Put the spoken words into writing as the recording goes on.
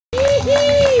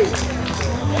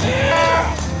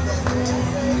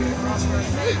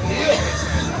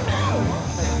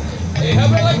Hey, how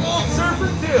about like old surfer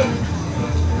too?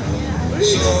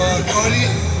 So, Cody?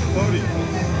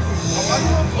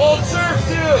 Old surf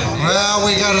too! Well,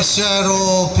 we got a sad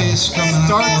old piece coming up.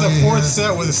 Start the fourth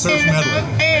set with a surf medley.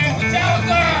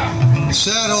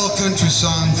 Sad old country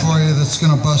song for you that's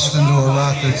gonna bust into a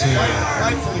rock or two.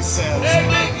 Rightfully sad.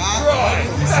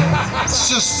 It's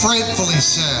just frightfully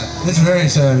sad. It's very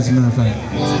sad, as a matter of fact.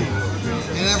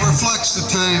 And it reflects the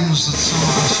times that some of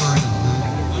us are in.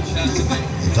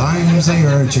 The times they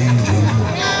are changing.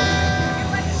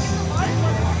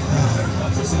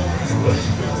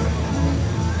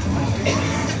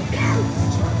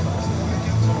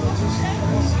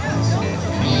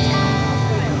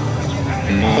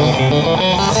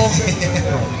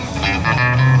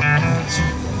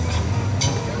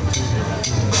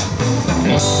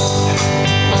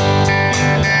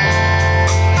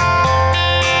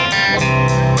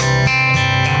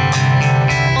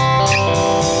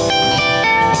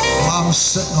 I'm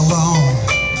sitting alone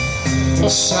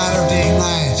Saturday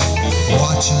night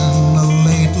watching the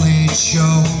Late Late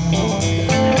Show.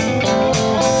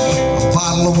 A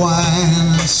bottle of wine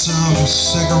and some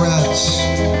cigarettes.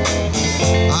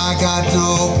 I got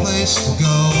no place to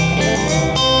go.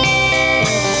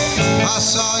 I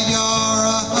saw your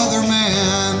other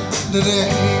man today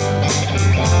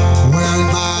wearing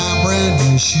my brand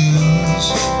new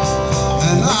shoes,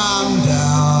 and I'm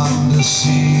down to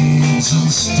seeds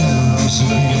and stems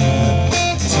again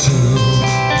too.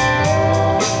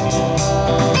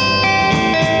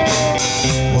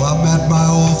 Well, I met my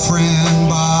old friend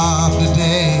Bob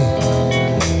today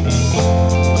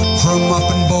from up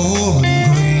in Bowling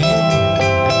Green.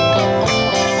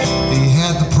 He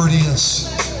had the prettiest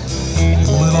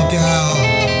little gal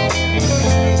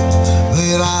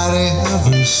that I'd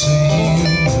ever seen.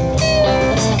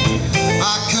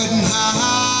 I couldn't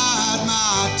hide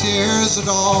my tears at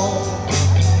all,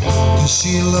 'cause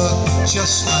she looked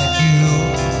just like you.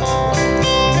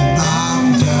 And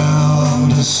I'm down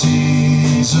to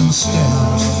seeds and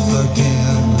stems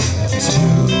again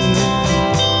too.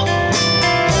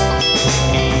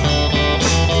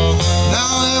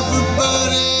 Now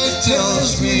everybody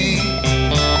tells me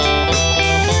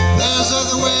there's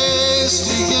other ways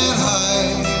to get high.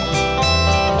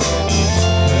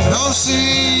 Don't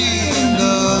seem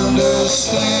to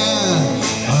understand.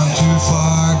 I'm too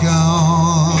far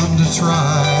gone to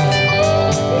try.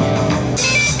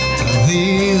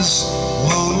 These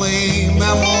lonely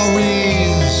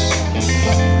memories,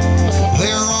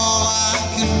 they're all I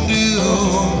can do.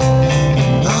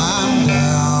 I'm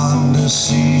down to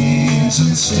seeds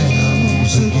and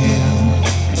stems again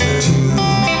too.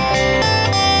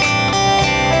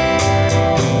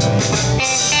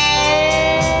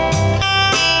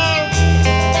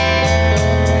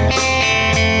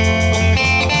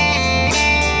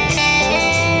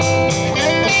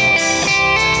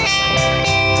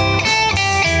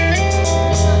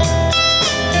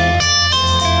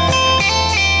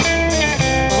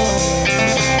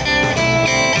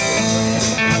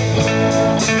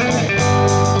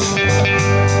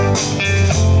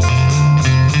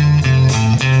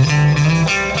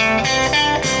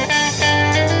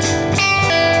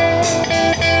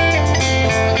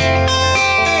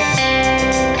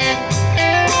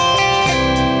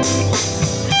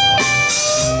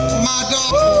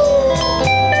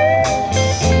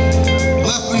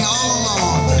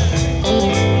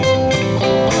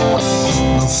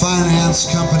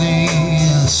 Company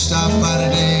stopped by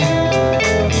today,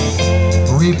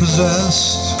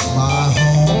 repossessed my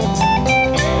home.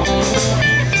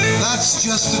 That's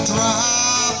just a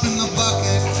drop in the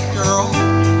bucket, girl,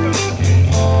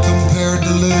 compared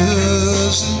to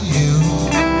losing you.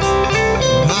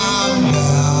 I'm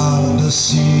down to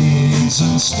seeds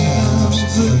and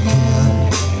stems again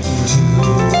too.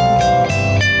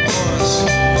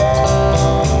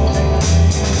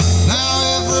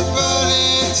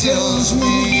 Tells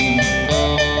me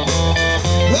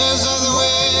there's other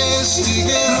ways to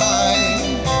get high.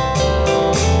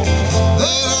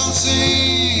 They don't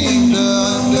seem to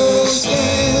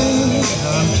understand.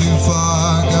 I'm too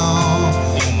far gone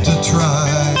to try.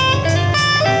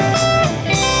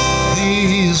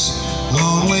 These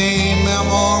lonely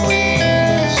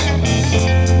memories,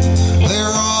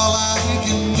 they're all I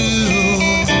can do.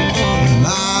 And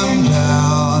I'm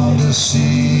down to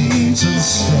seeds and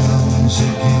stems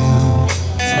again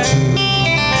too.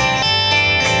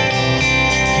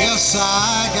 Yes,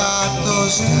 I got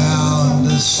those down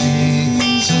to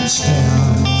seeds and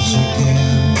stems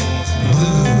again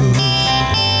blue.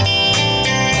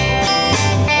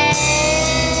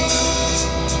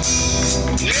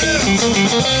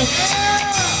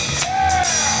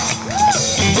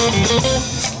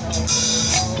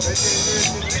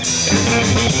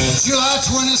 July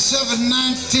 27,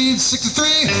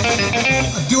 1963,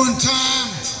 doing time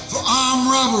for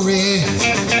armed robbery.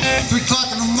 3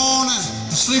 o'clock in the morning,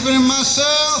 I'm sleeping in my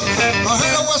cell. I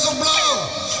heard a whistle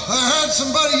blow. I heard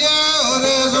somebody yell,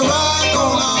 there's a riot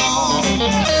going on.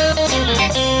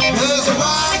 There's a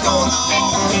riot going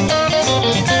on.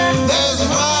 There's a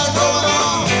riot going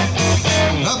on.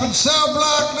 Up in cell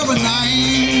block number 9.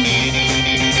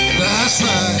 That's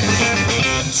right.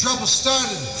 The trouble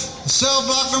started in cell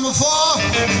block number 4.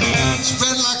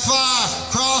 Spread like fire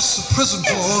across the prison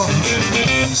floor.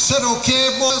 Said,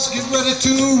 okay, boys, get ready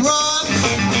to run.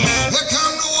 Here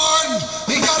come the warden.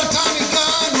 He got a Tommy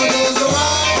gun. But there's a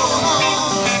riot going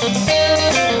on.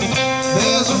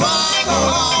 There's a riot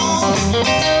going on.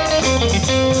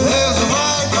 There's a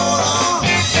riot going on.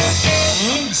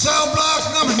 Cell block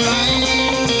number 9.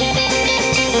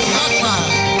 That's right.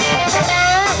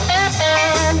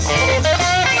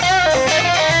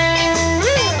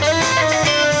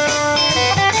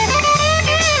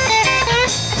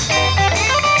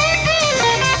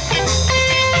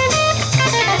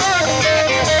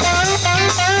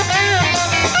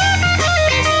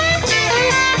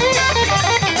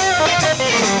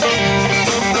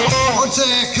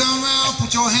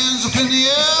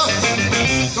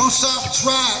 Don't stop, it's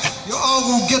right, you're all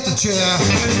gonna get the chair.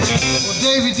 Well,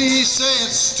 Davy D say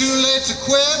it's too late to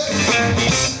quit.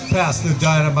 Pass the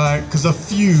dynamite, cause the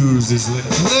fuse is lit.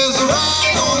 There's a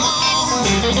riot going on.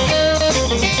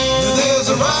 There's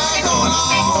a riot going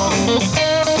on.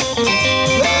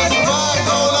 There's a riot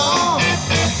going on.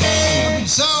 I'm in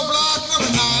cell block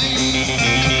number 9.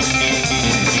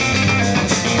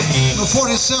 The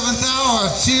 47th hour,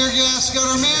 tear gas got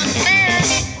her men.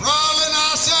 Rolling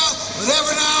ourselves. But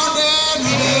every now and then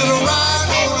there's a riot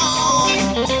going on.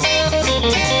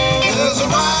 There's a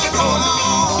riot going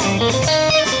on.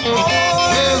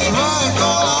 There's a riot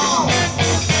going on.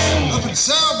 Up in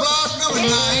cell block number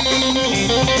 9.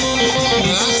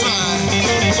 That's right.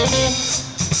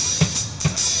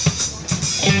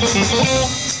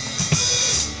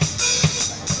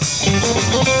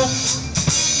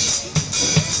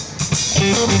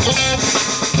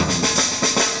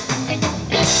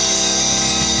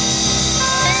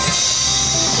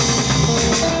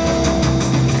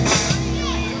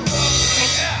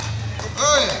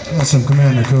 That's some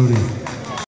Commander Cody.